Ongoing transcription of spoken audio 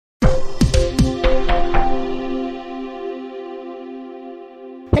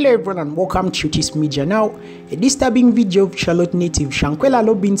Hello everyone and welcome to this media. Now, a disturbing video of Charlotte native Shaquella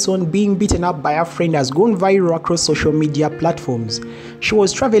Robinson being beaten up by a friend has gone viral across social media platforms. She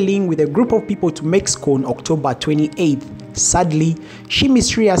was traveling with a group of people to Mexico on October 28th. Sadly, she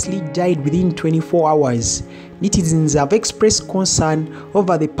mysteriously died within 24 hours. Netizens have expressed concern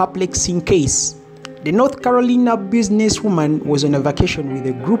over the perplexing case. The North Carolina businesswoman was on a vacation with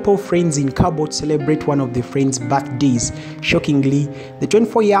a group of friends in Cabo to celebrate one of the friends' birthdays. Shockingly, the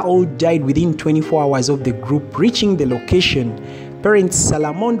 24-year-old died within 24 hours of the group reaching the location. Parents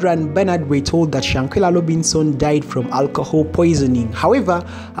Salamondra and Bernard were told that Shaquella Robinson died from alcohol poisoning. However,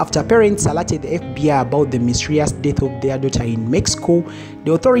 after parents alerted the FBI about the mysterious death of their daughter in Mexico,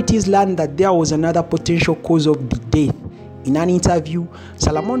 the authorities learned that there was another potential cause of the death. In an interview,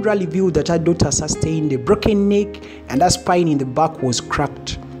 Salamondra revealed that her daughter sustained a broken neck and her spine in the back was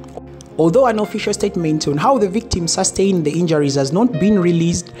cracked. Although an official statement on how the victim sustained the injuries has not been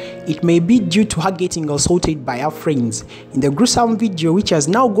released, it may be due to her getting assaulted by her friends. In the gruesome video, which has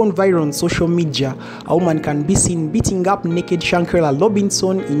now gone viral on social media, a woman can be seen beating up naked Shaquella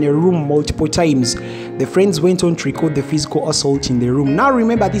Robinson in a room multiple times. The friends went on to record the physical assault in the room. Now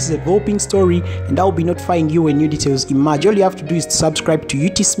remember, this is a developing story and I will be notifying you when new details emerge. All you have to do is to subscribe to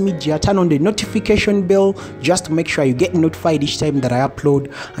UT's Media, turn on the notification bell just to make sure you get notified each time that I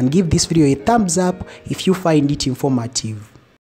upload, and give this video a thumbs up if you find it informative.